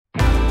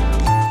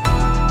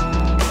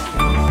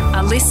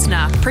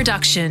listener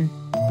production.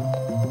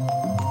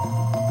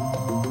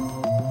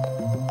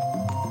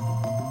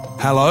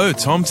 Hello,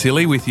 Tom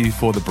Tilley with you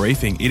for the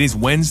briefing. It is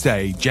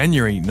Wednesday,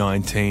 January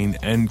 19,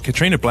 and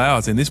Katrina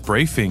Blowers in this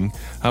briefing,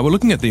 we're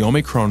looking at the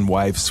Omicron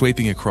wave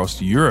sweeping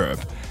across Europe,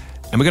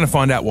 and we're going to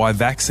find out why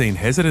vaccine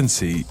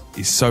hesitancy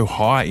is so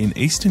high in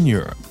Eastern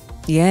Europe.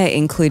 Yeah,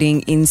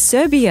 including in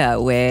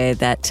Serbia, where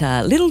that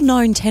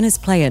little-known tennis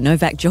player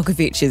Novak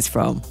Djokovic is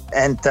from.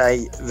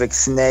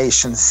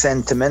 Anti-vaccination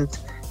sentiment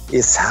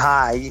is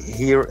high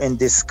here in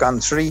this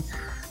country.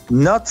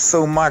 Not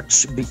so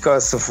much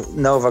because of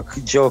Novak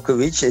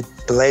Djokovic, it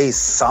plays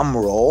some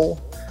role,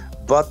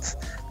 but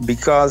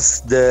because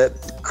the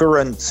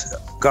current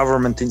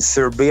government in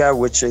Serbia,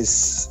 which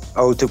is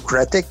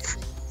autocratic,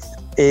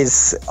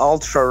 is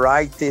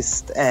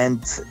ultra-rightist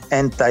and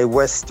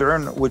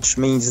anti-Western, which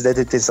means that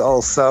it is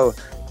also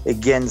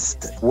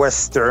against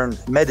Western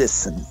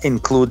medicine,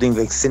 including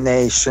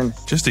vaccination.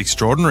 Just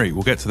extraordinary.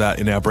 We'll get to that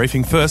in our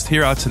briefing. First,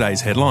 here are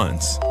today's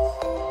headlines.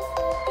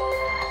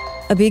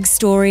 A big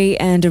story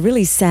and a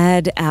really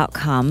sad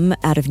outcome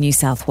out of New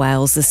South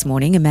Wales this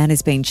morning. A man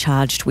has been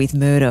charged with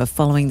murder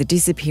following the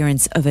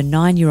disappearance of a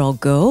 9-year-old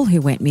girl who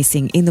went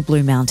missing in the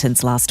Blue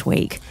Mountains last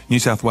week. New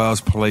South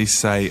Wales police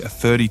say a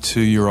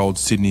 32-year-old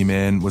Sydney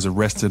man was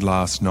arrested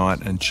last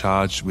night and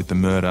charged with the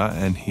murder,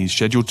 and he's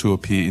scheduled to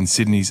appear in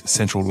Sydney's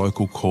Central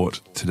Local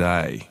Court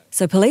today.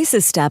 So police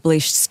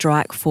established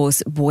Strike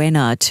Force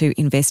Buena to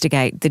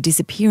investigate the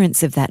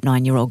disappearance of that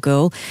 9-year-old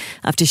girl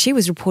after she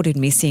was reported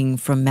missing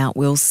from Mount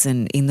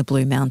Wilson in the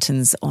Blue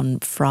Mountains on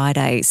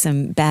Friday.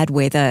 Some bad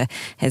weather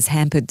has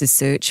hampered the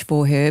search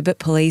for her, but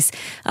police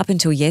up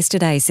until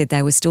yesterday said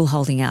they were still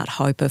holding out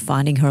hope of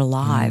finding her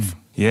alive.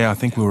 Yeah, I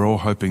think we were all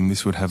hoping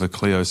this would have a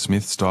Cleo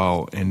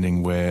Smith-style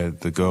ending where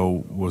the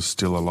girl was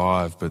still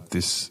alive, but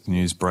this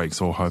news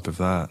breaks all hope of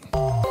that.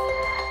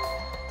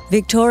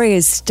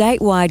 Victoria's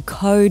statewide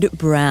Code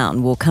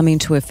Brown will come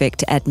into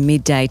effect at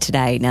midday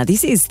today. Now,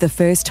 this is the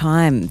first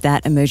time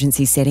that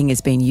emergency setting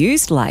has been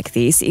used like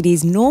this. It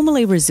is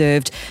normally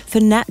reserved for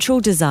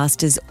natural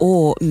disasters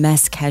or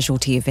mass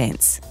casualty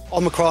events.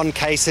 Omicron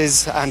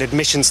cases and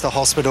admissions to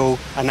hospital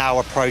are now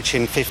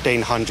approaching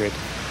 1,500.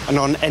 And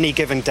on any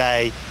given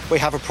day, we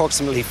have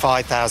approximately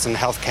 5,000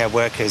 healthcare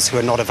workers who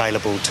are not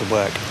available to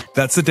work.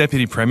 That's the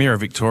Deputy Premier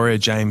of Victoria,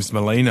 James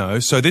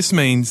Merlino. So this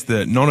means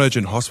that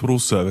non-urgent hospital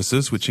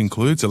services, which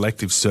includes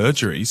elective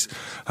surgeries,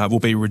 will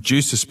be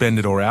reduced,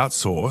 suspended or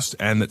outsourced,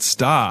 and that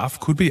staff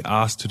could be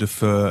asked to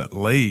defer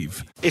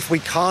leave. If we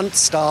can't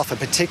staff a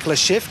particular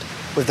shift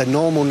with the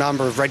normal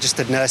number of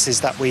registered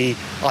nurses that we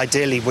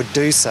ideally would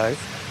do so,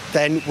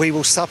 then we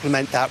will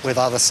supplement that with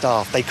other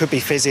staff. They could be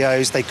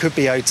physios, they could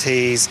be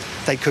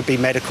OTs, they could be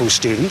medical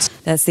students.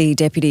 That's the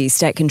Deputy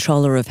State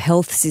Controller of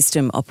Health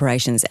System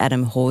Operations,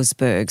 Adam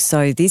Horsburgh.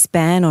 So this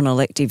ban on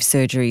elective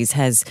surgeries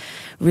has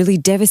really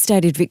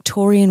devastated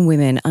Victorian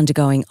women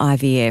undergoing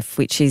IVF,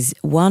 which is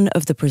one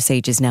of the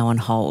procedures now on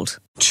hold.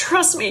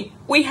 Trust me,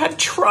 we have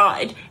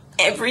tried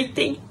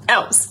everything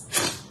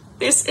else.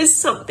 This is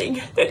something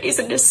that is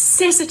a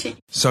necessity.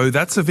 So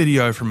that's a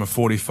video from a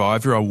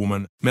 45-year-old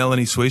woman,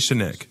 Melanie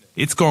Swieszenek.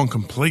 It's gone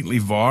completely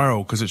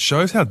viral because it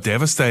shows how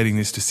devastating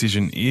this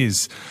decision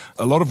is.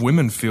 A lot of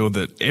women feel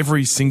that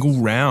every single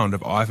round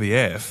of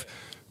IVF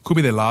could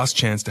be their last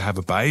chance to have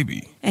a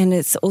baby. And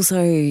it's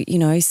also,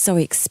 so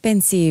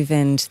expensive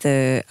and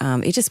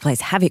it just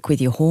plays havoc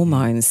with your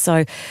hormones.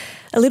 So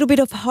a little bit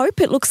of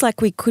hope. It looks like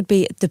we could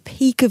be at the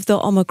peak of the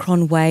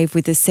Omicron wave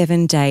with a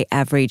 7-day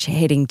average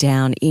heading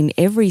down in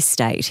every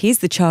state. Here's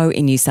the Cho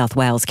in New South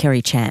Wales,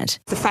 Kerry Chant.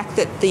 The fact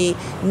that the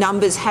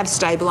numbers have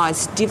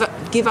stabilised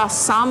give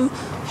us some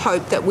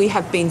hope that we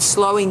have been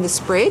slowing the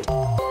spread.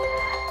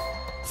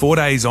 4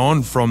 days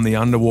on from the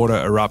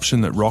underwater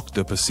eruption that rocked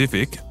the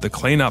Pacific, the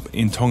cleanup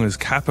in Tonga's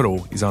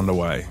capital is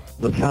underway.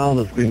 The town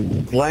has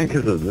been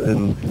blanketed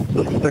in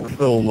the thick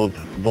film of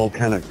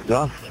volcanic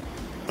dust.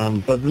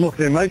 But look,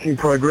 they're making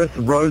progress.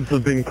 The roads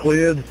have been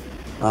cleared.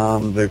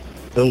 The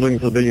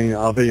buildings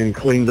are being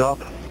cleaned up.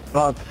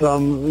 But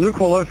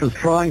Nuku'alofa is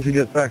trying to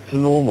get back to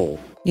normal.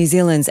 New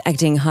Zealand's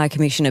Acting High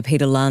Commissioner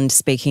Peter Lund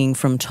speaking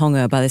from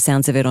Tonga, by the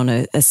sounds of it, on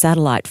a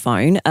satellite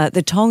phone.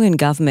 The Tongan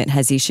government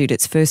has issued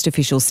its first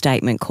official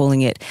statement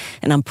calling it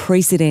an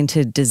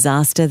unprecedented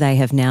disaster. They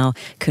have now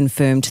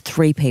confirmed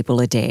 3 people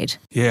are dead.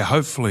 Yeah,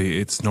 hopefully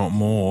it's not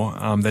more.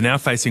 They're now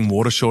facing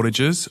water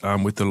shortages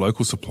with the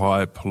local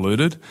supply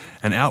polluted,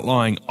 and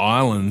outlying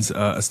islands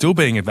are still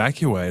being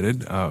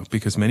evacuated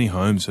because many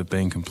homes have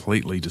been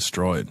completely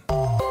destroyed.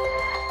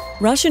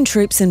 Russian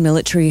troops and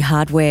military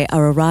hardware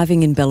are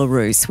arriving in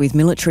Belarus with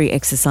military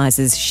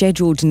exercises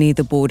scheduled near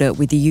the border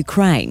with the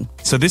Ukraine.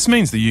 So this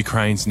means the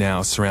Ukraine's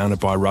now surrounded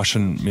by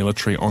Russian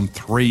military on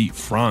 3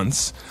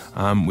 fronts,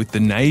 with the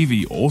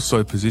Navy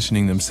also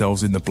positioning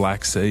themselves in the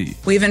Black Sea.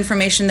 We have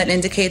information that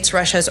indicates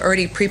Russia has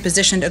already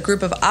pre-positioned a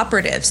group of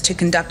operatives to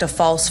conduct a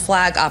false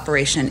flag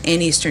operation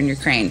in eastern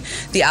Ukraine.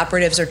 The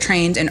operatives are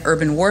trained in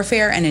urban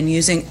warfare and in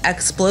using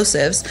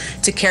explosives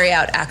to carry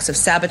out acts of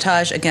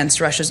sabotage against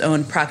Russia's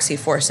own proxy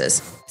forces.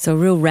 So a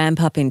real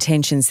ramp up in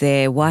tensions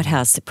there. White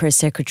House Press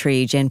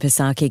Secretary Jen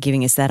Psaki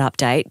giving us that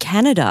update.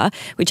 Canada,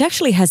 which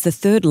actually has the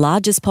third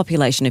largest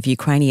population of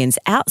Ukrainians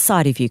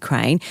outside of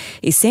Ukraine,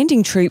 is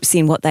sending troops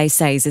in what they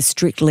say is a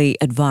strictly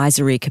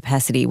advisory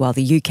capacity, while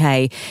the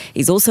UK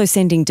is also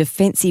sending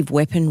defensive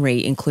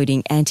weaponry,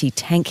 including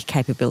anti-tank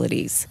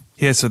capabilities.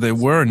 Yeah, so there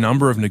were a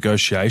number of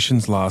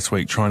negotiations last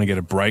week trying to get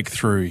a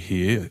breakthrough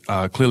here.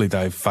 Clearly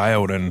they've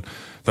failed and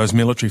those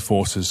military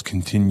forces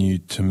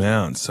continued to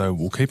mount. So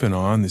we'll keep an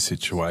eye on this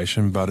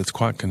situation, but it's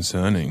quite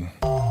concerning.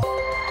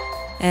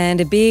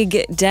 And a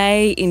big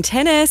day in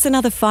tennis.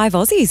 Another 5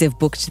 Aussies have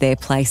booked their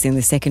place in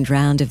the second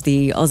round of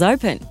the Oz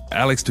Open.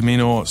 Alex de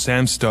Minaur,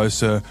 Sam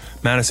Stosur,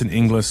 Madison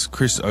Inglis,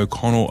 Chris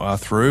O'Connell are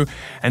through.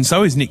 And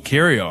so is Nick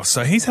Kyrgios.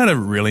 So he's had a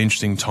really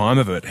interesting time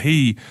of it.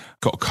 He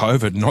got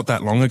COVID not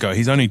that long ago.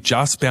 He's only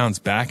just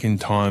bounced back in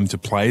time to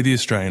play the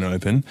Australian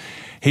Open.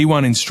 He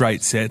won in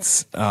straight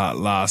sets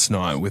last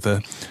night with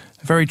a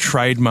very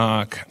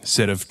trademark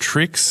set of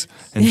tricks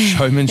and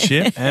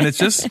showmanship. And it's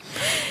just,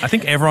 I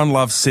think everyone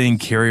loves seeing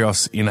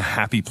Kyrgios in a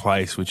happy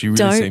place, which he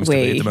really seems to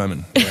be at the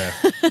moment. Yeah.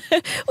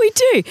 We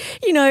do.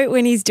 You know,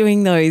 when he's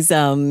doing those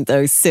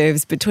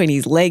serves between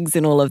his legs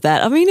and all of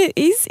that. I mean,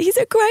 he's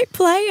a great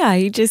player.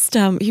 He just,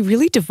 he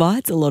really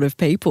divides a lot of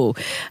people.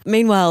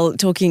 Meanwhile,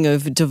 talking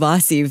of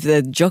divisive,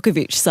 the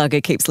Djokovic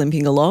saga keeps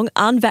limping along.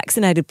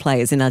 Unvaccinated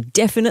players are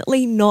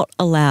definitely not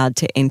allowed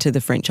to enter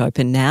the French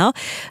Open now.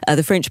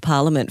 The French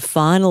Parliament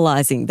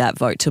finalising that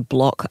vote to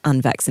block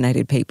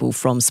unvaccinated people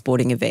from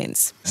sporting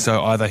events.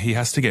 So either he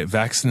has to get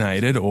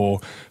vaccinated or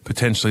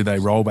potentially they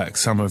roll back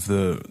some of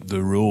the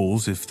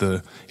rules if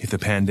the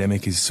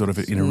pandemic is sort of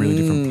in a really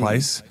different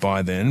place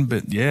by then.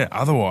 But yeah,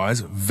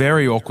 otherwise,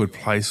 very awkward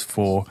place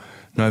for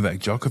Novak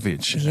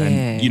Djokovic. Yeah.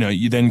 And,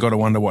 you then got to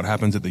wonder what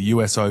happens at the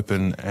US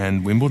Open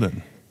and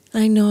Wimbledon.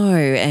 I know,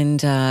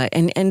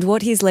 and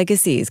what his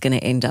legacy is going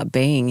to end up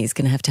being, he's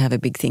going to have a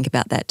big think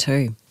about that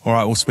too. All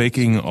right, well,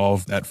 speaking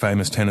of that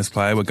famous tennis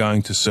player, we're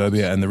going to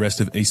Serbia and the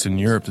rest of Eastern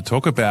Europe to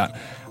talk about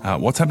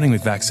what's happening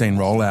with vaccine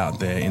rollout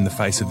there in the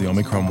face of the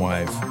Omicron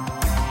wave.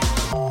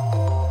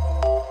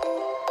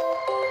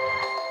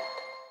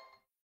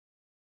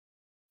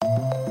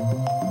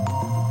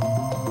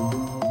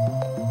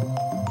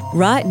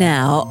 Right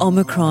now,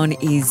 Omicron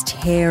is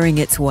tearing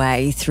its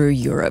way through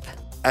Europe.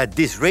 At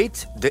this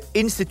rate, the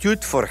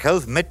Institute for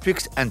Health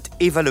Metrics and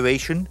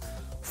Evaluation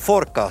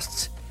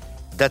forecasts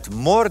that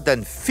more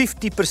than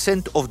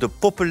 50% of the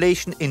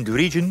population in the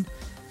region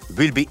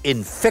will be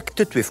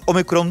infected with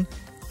Omicron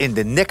in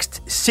the next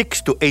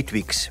 6 to 8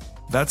 weeks.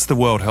 That's the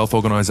World Health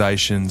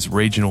Organization's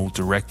Regional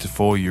Director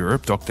for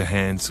Europe, Dr.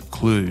 Hans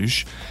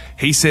Kluge.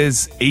 He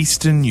says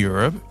Eastern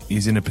Europe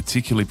is in a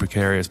particularly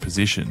precarious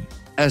position.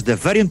 As the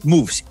variant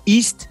moves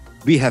east,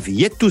 we have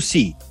yet to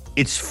see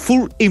its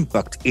full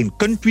impact in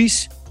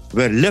countries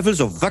where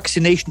levels of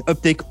vaccination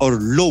uptake are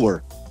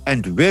lower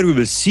and where we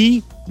will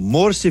see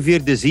more severe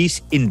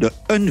disease in the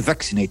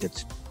unvaccinated.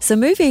 So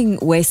moving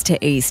west to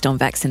east on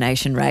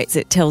vaccination rates,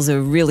 it tells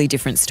a really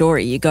different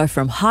story. You go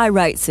from high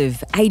rates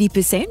of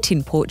 80%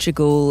 in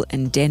Portugal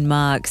and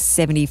Denmark,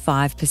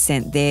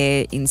 75%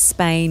 there in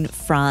Spain,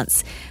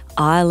 France,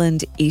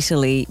 Ireland,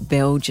 Italy,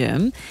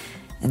 Belgium.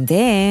 And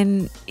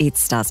then it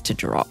starts to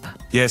drop.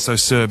 Yeah, so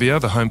Serbia,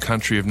 the home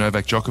country of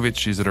Novak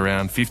Djokovic, is at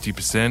around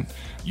 50%.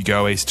 You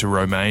go east to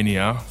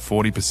Romania,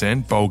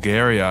 40%.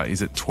 Bulgaria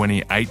is at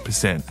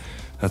 28%.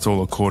 That's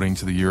all according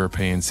to the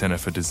European Centre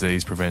for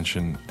Disease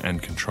Prevention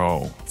and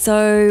Control.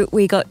 So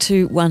we got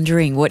to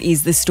wondering, what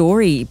is the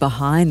story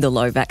behind the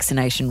low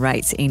vaccination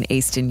rates in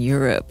Eastern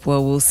Europe?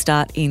 Well, we'll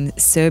start in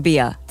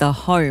Serbia, the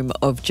home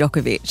of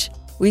Djokovic.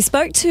 We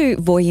spoke to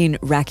Vojin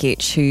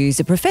Rakic, who's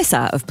a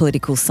professor of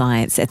political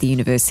science at the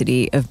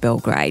University of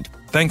Belgrade.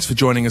 Thanks for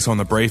joining us on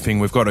the briefing.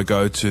 We've got to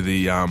go to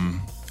the,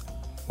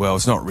 well,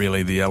 it's not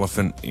really the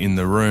elephant in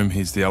the room.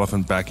 He's the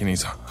elephant back in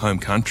his home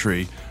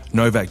country,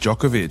 Novak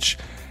Djokovic.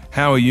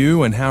 How are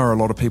you and how are a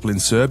lot of people in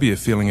Serbia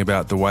feeling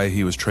about the way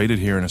he was treated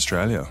here in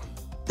Australia?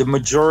 The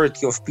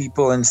majority of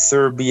people in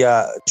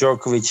Serbia,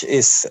 Djokovic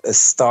is a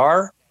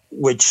star,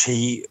 which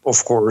he,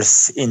 of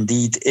course,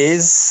 indeed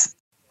is.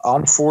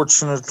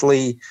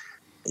 Unfortunately,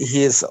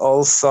 he is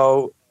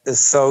also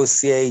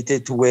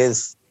associated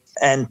with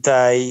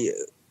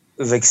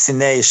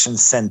anti-vaccination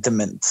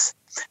sentiment,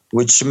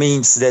 which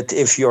means that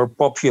if you're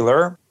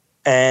popular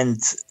and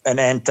an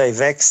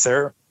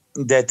anti-vaxxer,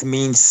 that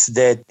means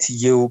that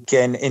you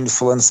can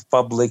influence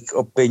public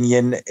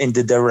opinion in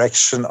the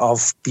direction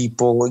of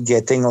people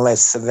getting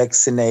less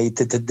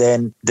vaccinated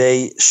than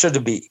they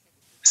should be.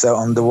 So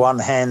on the one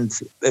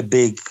hand, a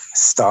big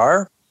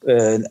star,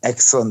 an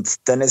excellent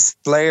tennis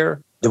player,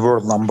 the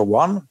world number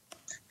one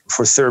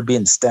for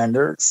Serbian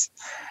standards.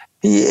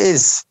 He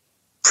is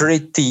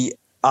pretty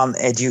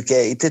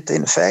uneducated,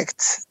 in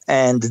fact,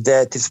 and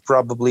that is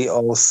probably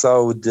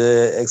also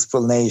the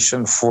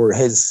explanation for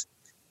his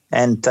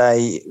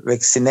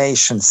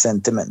anti-vaccination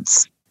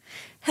sentiments.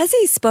 Has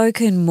he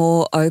spoken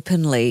more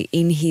openly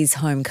in his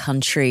home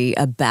country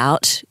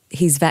about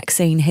his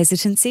vaccine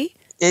hesitancy?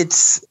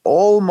 It's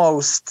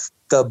almost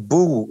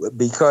taboo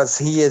because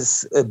he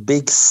is a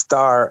big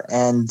star,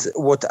 and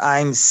what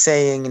I'm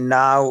saying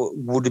now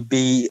would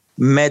be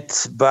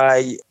met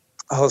by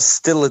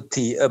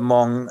hostility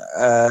among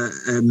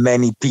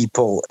many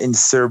people in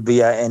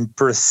Serbia and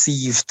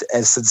perceived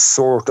as a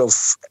sort of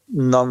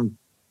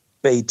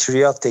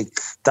non-patriotic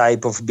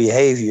type of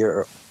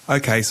behavior.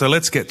 Okay, so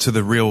let's get to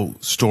the real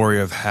story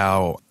of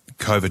how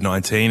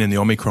COVID-19 and the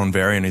Omicron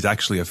variant is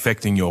actually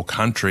affecting your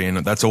country, and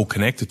that's all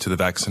connected to the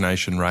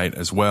vaccination rate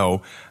as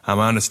well. I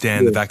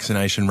understand the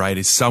vaccination rate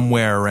is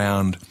somewhere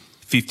around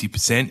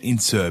 50% in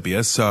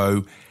Serbia.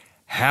 So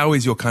how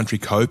is your country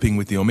coping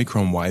with the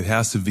Omicron wave?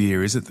 How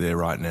severe is it there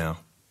right now?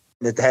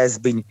 It has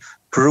been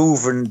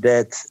proven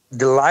that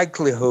the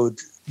likelihood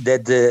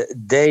that the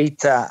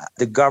data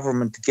the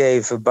government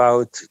gave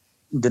about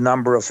the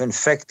number of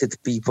infected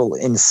people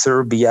in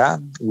Serbia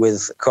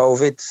with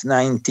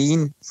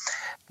COVID-19,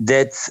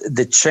 that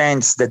the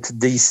chance that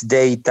these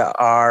data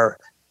are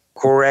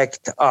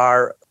correct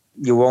are,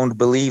 you won't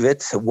believe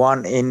it,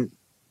 1 in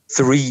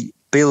 3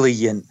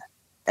 billion.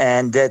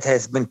 And that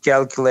has been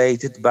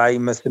calculated by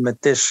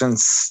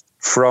mathematicians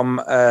from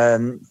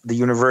the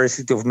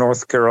University of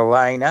North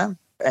Carolina,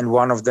 and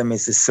one of them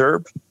is a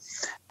Serb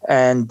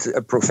and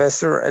a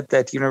professor at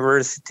that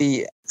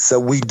university. So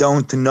we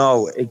don't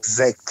know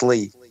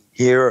exactly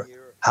here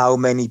how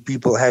many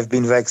people have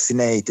been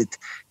vaccinated.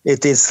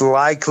 It is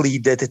likely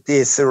that it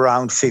is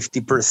around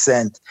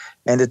 50%.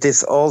 And it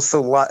is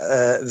also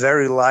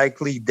very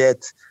likely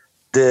that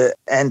the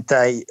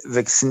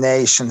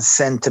anti-vaccination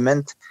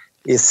sentiment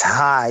is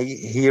high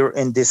here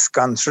in this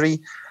country.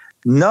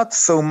 Not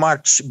so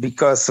much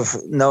because of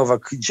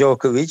Novak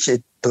Djokovic,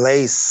 it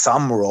plays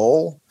some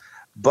role,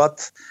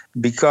 but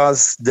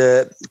because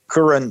the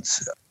current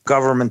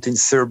government in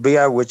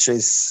Serbia, which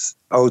is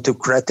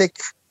autocratic,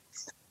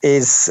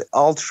 is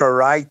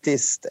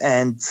ultra-rightist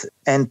and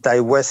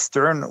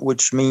anti-Western,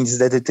 which means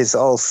that it is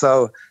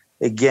also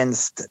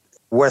against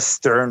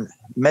Western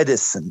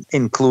medicine,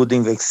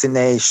 including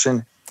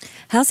vaccination.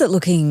 How's it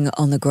looking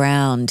on the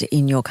ground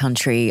in your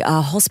country?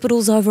 Are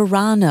hospitals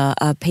overrun?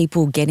 Are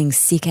people getting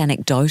sick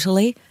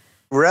anecdotally?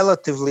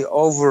 Relatively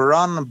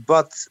overrun,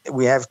 but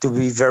we have to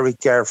be very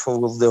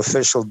careful with the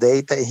official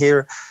data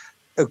here.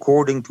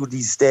 According to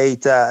these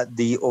data,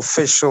 the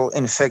official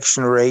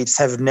infection rates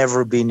have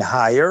never been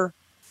higher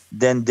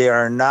than they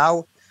are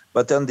now.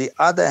 But on the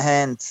other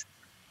hand,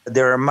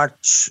 there are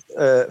much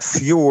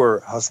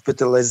fewer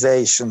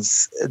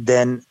hospitalizations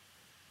than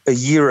a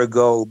year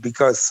ago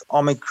because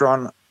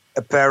Omicron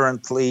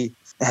apparently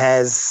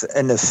has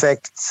an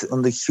effect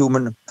on the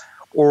human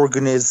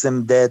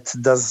organism that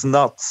does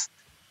not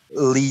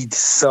lead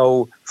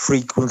so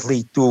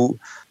frequently to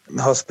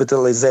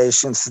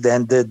hospitalizations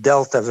than the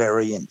Delta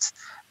variant.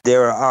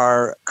 There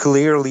are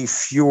clearly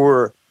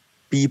fewer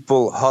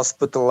people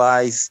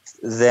hospitalized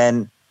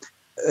than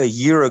a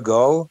year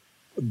ago,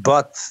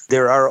 but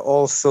there are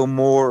also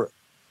more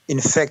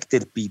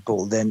infected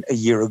people than a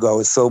year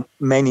ago. So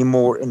many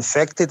more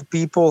infected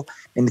people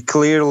and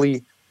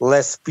clearly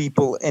less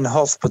people in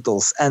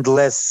hospitals and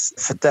less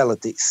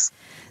fatalities.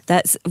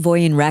 That's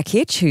Vojislav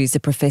Rakic, who's a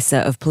professor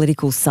of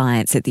political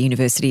science at the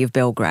University of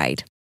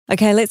Belgrade.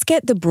 Okay, let's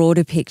get the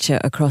broader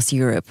picture across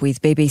Europe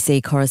with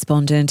BBC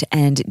correspondent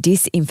and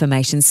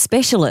disinformation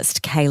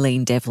specialist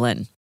Kayleen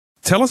Devlin.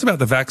 Tell us about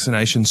the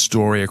vaccination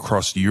story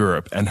across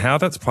Europe and how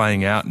that's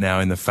playing out now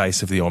in the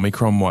face of the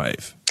Omicron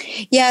wave.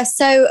 Yeah,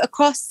 so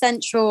across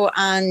Central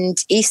and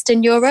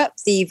Eastern Europe,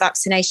 the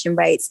vaccination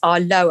rates are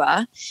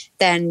lower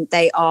than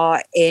they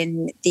are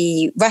in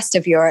the rest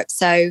of Europe.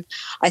 So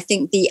I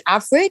think the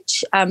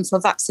average for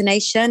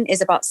vaccination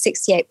is about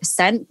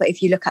 68%. But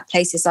if you look at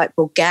places like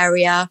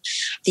Bulgaria,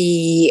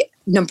 the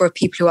number of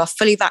people who are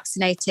fully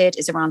vaccinated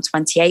is around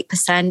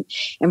 28%.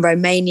 In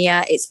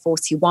Romania, it's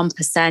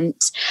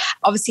 41%.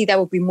 Obviously, there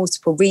will be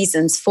multiple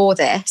reasons for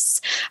this,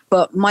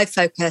 but my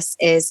focus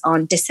is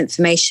on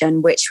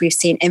disinformation, which we've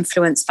seen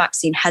influence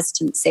vaccine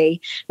hesitancy,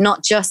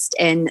 not just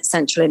in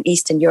Central and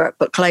Eastern Europe,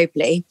 but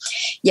globally.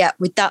 Yet,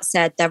 with that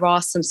said, there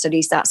are some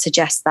studies that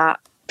suggest that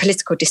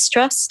political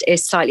distrust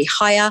is slightly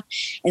higher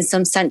in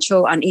some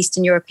Central and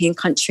Eastern European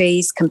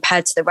countries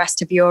compared to the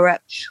rest of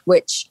Europe,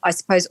 which I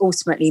suppose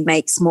ultimately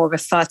makes more of a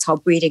fertile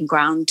breeding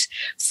ground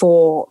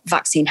for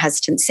vaccine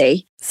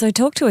hesitancy. So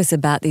talk to us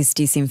about this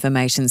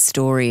disinformation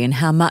story and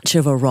how much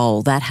of a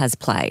role that has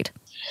played.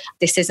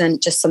 This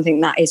isn't just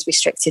something that is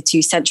restricted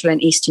to Central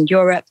and Eastern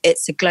Europe.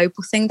 It's a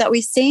global thing that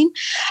we've seen.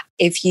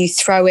 If you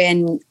throw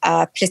in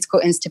political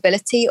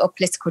instability or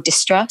political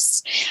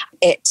distrust,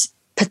 it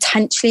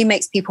potentially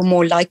makes people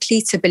more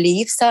likely to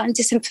believe certain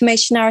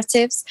disinformation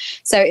narratives.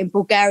 So in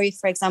Bulgaria,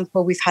 for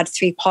example, we've had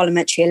 3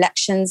 parliamentary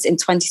elections in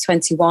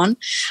 2021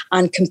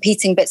 and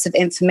competing bits of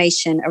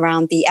information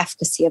around the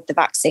efficacy of the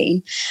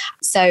vaccine.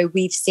 So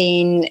we've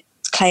seen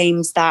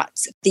claims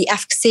that the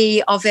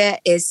efficacy of it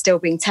is still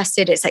being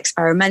tested. It's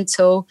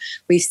experimental.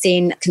 We've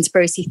seen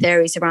conspiracy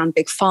theories around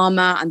Big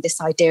Pharma and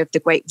this idea of the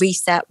Great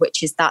Reset,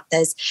 which is that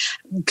there's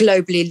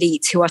global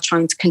elites who are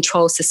trying to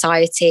control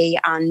society,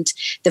 and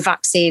the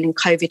vaccine and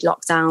COVID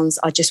lockdowns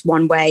are just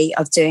one way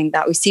of doing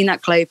that. We've seen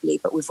that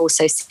globally, but we've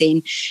also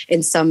seen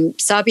in some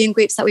Serbian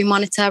groups that we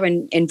monitor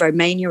and in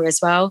Romania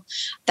as well,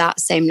 that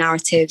same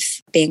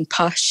narrative being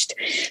pushed.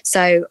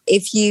 So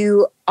if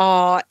you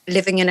are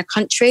living in a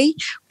country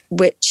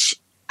which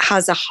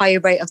has a higher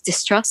rate of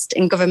distrust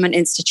in government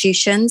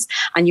institutions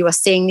and you are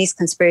seeing these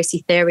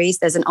conspiracy theories,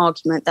 there's an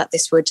argument that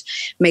this would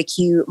make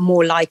you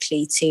more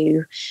likely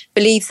to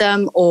believe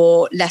them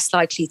or less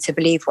likely to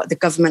believe what the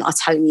government are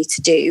telling you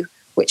to do,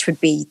 which would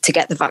be to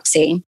get the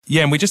vaccine.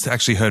 Yeah, and we just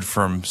actually heard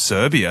from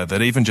Serbia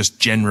that even just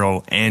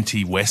general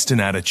anti-Western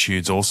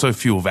attitudes also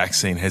fuel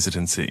vaccine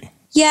hesitancy.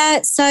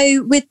 Yeah,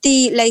 so with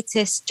the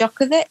latest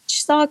Djokovic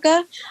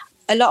saga,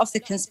 a lot of the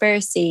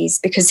conspiracies,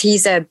 because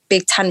he's a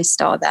big tennis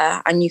star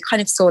there, and you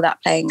kind of saw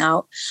that playing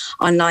out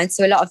online.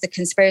 So a lot of the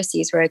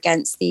conspiracies were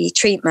against the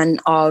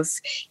treatment of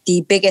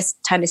the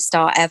biggest tennis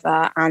star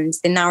ever. And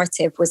the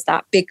narrative was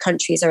that big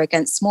countries are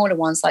against smaller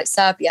ones like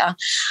Serbia.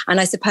 And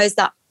I suppose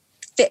that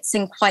fits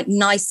in quite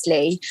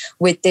nicely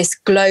with this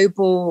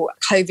global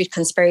COVID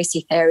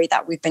conspiracy theory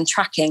that we've been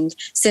tracking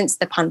since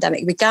the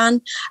pandemic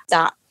began,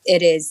 that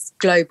it is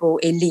global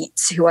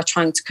elites who are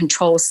trying to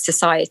control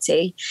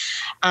society.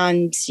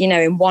 And, you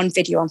know, in one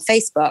video on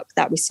Facebook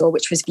that we saw,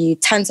 which was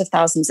viewed tens of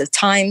thousands of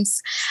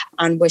times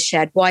and was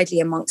shared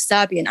widely amongst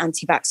Serbian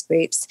anti-vax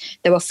groups,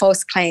 there were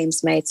false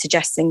claims made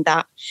suggesting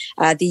that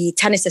the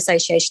Tennis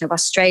Association of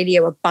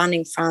Australia were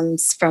banning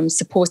fans from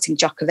supporting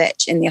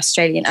Djokovic in the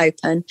Australian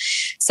Open.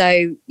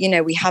 So, you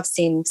know, we have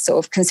seen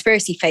sort of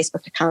conspiracy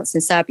Facebook accounts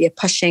in Serbia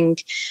pushing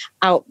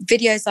out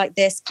videos like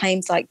this,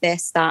 claims like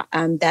this, that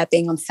they're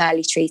being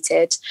unfairly treated,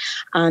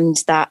 and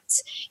that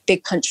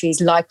big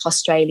countries like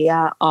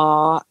Australia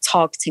are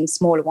targeting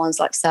smaller ones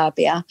like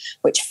Serbia,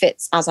 which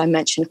fits, as I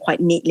mentioned,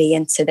 quite neatly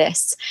into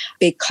this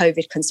big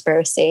COVID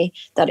conspiracy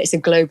that it's a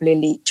global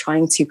elite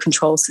trying to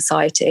control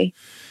society.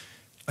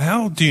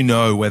 How do you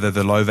know whether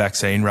the low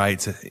vaccine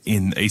rates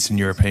in Eastern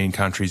European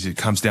countries, it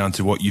comes down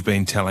to what you've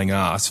been telling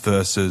us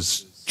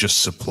versus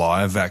just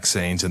supply of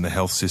vaccines and the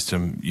health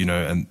system, you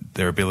know, and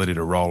their ability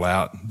to roll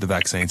out the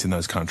vaccines in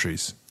those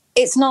countries?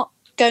 It's not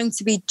going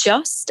to be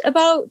just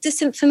about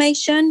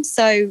disinformation.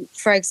 So,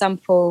 for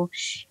example,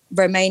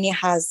 Romania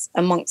has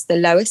amongst the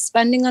lowest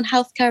spending on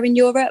healthcare in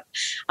Europe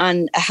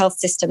and a health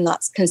system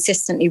that's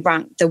consistently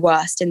ranked the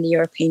worst in the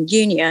European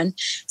Union.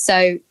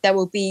 So there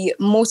will be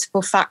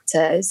multiple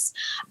factors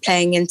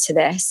playing into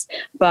this,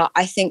 but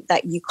I think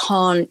that you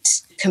can't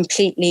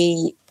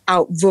completely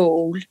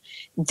outrule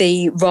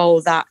the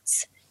role that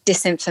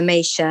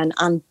disinformation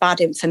and bad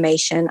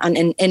information and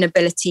an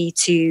inability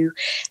to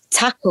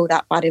tackle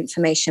that bad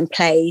information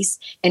plays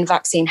in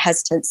vaccine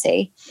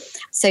hesitancy.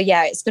 So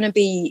yeah, it's going to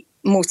be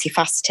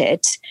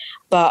multifaceted,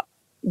 but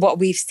what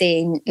we've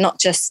seen, not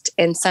just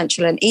in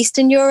Central and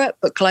Eastern Europe,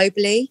 but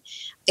globally,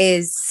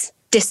 is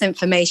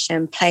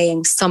disinformation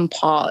playing some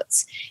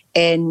part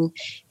in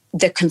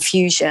the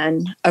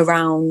confusion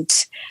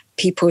around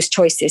people's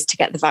choices to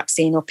get the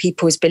vaccine or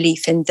people's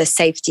belief in the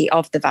safety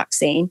of the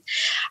vaccine.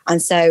 And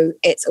so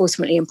it's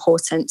ultimately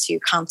important to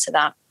counter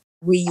that.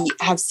 We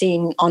have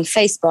seen on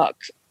Facebook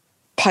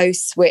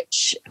posts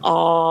which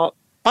are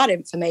bad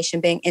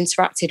information being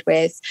interacted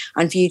with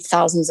and viewed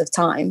thousands of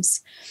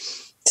times.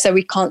 So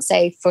we can't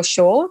say for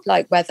sure,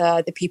 like,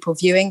 whether the people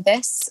viewing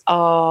this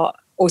are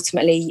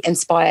ultimately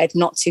inspired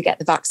not to get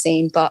the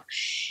vaccine. But,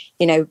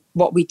 you know,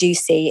 what we do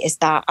see is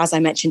that, as I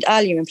mentioned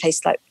earlier, in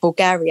places like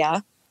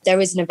Bulgaria, there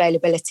is an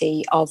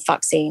availability of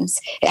vaccines.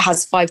 It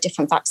has 5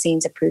 different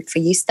vaccines approved for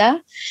use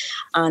there.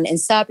 And in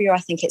Serbia, I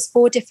think it's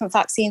 4 different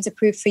vaccines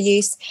approved for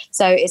use.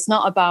 So it's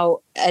not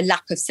about a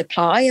lack of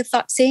supply of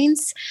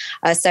vaccines.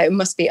 So it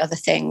must be other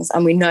things.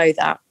 And we know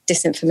that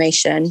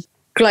disinformation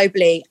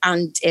globally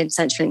and in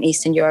Central and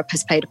Eastern Europe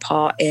has played a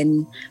part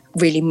in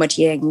really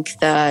muddying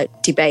the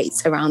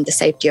debates around the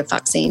safety of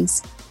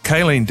vaccines.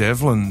 Kayleen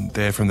Devlin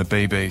there from the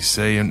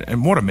BBC,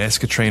 and what a mess,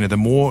 Katrina. The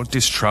more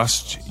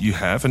distrust you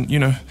have, and, you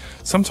know,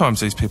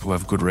 sometimes these people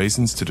have good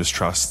reasons to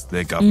distrust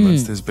their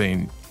governments. There's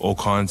been all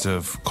kinds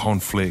of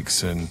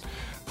conflicts and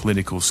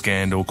political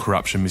scandal,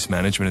 corruption,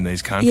 mismanagement in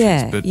these countries.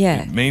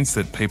 It means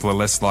that people are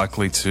less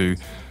likely to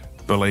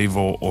believe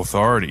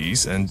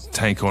authorities and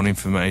take on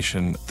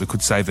information that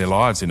could save their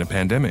lives in a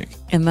pandemic.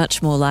 And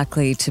much more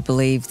likely to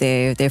believe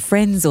their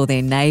friends or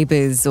their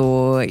neighbours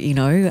or, you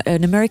know,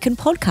 an American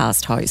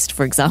podcast host,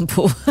 for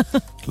example.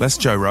 Less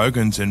Joe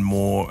Rogans and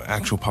more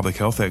actual public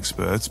health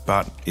experts,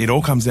 but it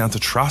all comes down to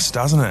trust,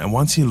 doesn't it? And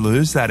once you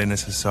lose that in a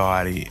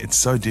society, it's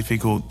so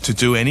difficult to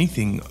do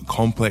anything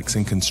complex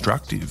and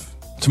constructive.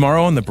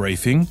 Tomorrow on The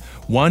Briefing,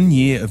 1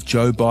 year of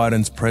Joe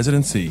Biden's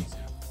presidency.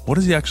 What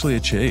has he actually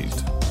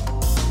achieved?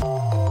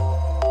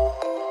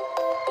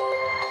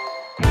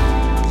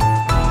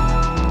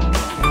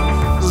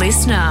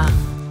 Listener.